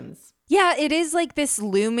decisions. Yeah, it is like this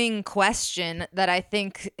looming question that I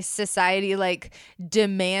think society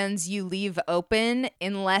demands you leave open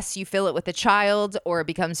unless you fill it with a child or it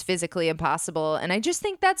becomes physically impossible. And I just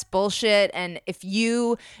think that's bullshit. And if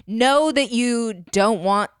you know that you don't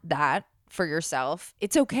want that for yourself,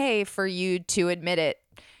 it's okay for you to admit it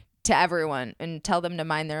to everyone and tell them to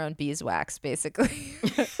mind their own beeswax, basically.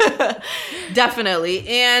 Definitely.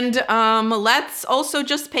 And let's also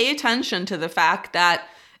just pay attention to the fact that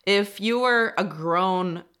if you are a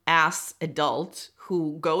grown-ass adult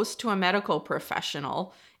who goes to a medical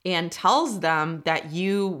professional and tells them that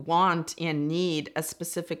you want and need a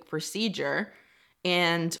specific procedure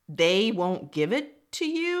and they won't give it to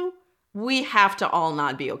you, we have to all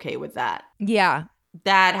not be okay with that. Yeah.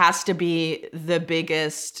 That has to be the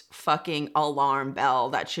biggest fucking alarm bell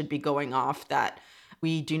that should be going off, that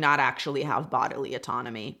we do not actually have bodily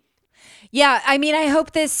autonomy. Yeah, I mean, I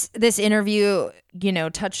hope this interview, you know,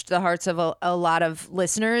 touched the hearts of a lot of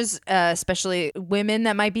listeners, especially women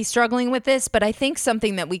that might be struggling with this. But I think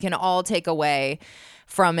something that we can all take away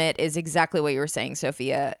from it is exactly what you were saying,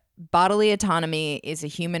 Sophia. Bodily autonomy is a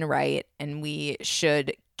human right, and we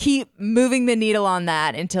should keep moving the needle on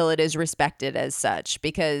that until it is respected as such,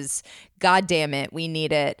 because God damn it, we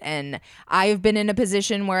need it. And I've been in a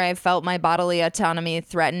position where I've felt my bodily autonomy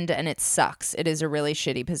threatened, and it sucks. It is a really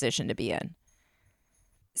shitty position to be in.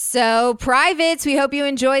 So, privates, we hope you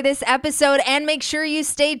enjoy this episode, and make sure you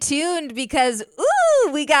stay tuned because,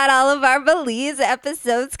 we got all of our Belize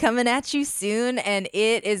episodes coming at you soon, and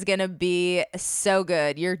it is going to be so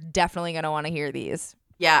good. You're definitely going to want to hear these.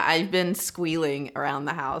 Yeah, I've been squealing around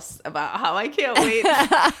the house about how I can't wait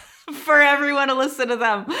for everyone to listen to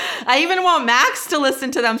them. I even want Max to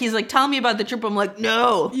listen to them. He's like, tell me about the trip. I'm like,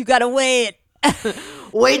 no. You got to wait.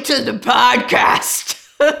 Wait till the podcast.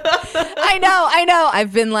 I know.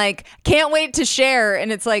 I've been like, can't wait to share.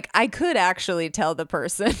 And it's like, I could actually tell the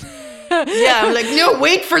person. Yeah, I'm like, no,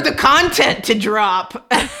 wait for the content to drop.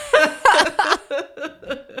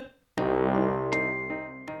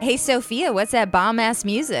 Hey, Sophia, what's that bomb-ass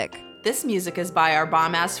music? This music is by our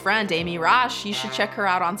bomb-ass friend, Amy Rosh. You should check her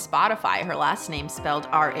out on Spotify. Her last name spelled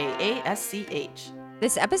R-A-A-S-C-H.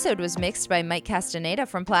 This episode was mixed by Mike Castaneda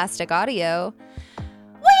from Plastic Audio.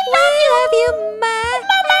 We love you, Mike.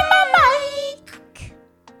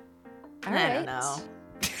 All right. I don't know.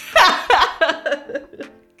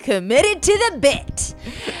 Committed to the bit.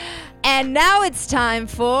 And now it's time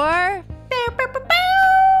for...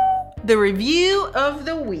 the review of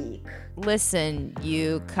the week. Listen,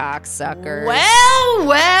 you cocksuckers.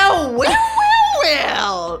 Well. Look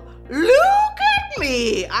at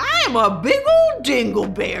me. I am a big old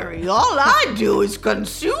dingleberry. All I do is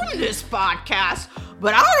consume this podcast,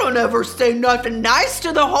 but I don't ever say nothing nice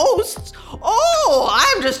to the hosts. Oh,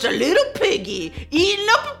 I'm just a little piggy eating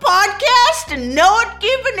up a podcast and not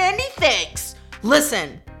giving any thanks.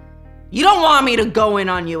 Listen, you don't want me to go in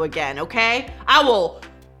on you again, okay? I will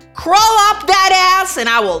crawl up that ass and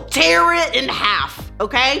I will tear it in half,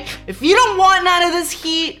 okay? If you don't want none of this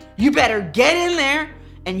heat, you better get in there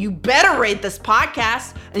and you better rate this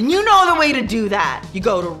podcast. And you know the way to do that. You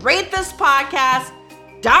go to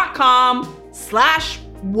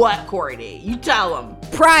ratethispodcast.com/what, Courtney? You tell them.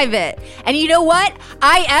 /private. And you know what?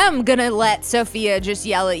 I am gonna let Sophia just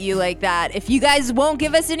yell at you like that if you guys won't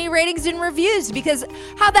give us any ratings and reviews, because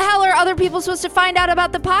how the hell are other people supposed to find out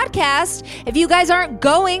about the podcast if you guys aren't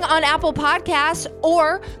going on Apple Podcasts?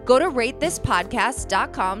 Or go to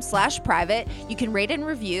ratethispodcast.com/private. You can rate and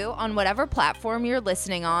review on whatever platform you're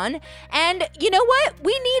listening on. And you know what?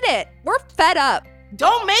 We need it. We're fed up.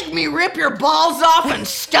 Don't make me rip your balls off and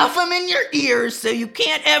stuff them in your ears so you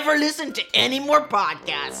can't ever listen to any more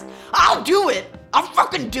podcasts. I'll do it. I'll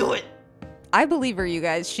fucking do it. I believe her, you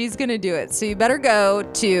guys. She's going to do it. So you better go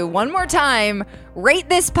to, one more time,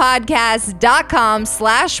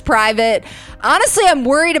 ratethispodcast.com/private. Honestly, I'm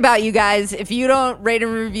worried about you guys if you don't rate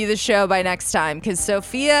and review the show by next time, because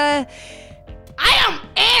Sophia... I am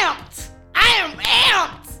amped.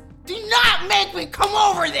 Do not make me come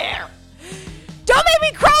over there. Don't make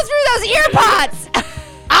me crawl through those ear pods.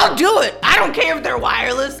 I'll do it. I don't care if they're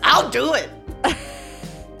wireless. I'll do it.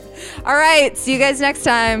 All right. See you guys next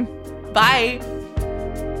time. Bye.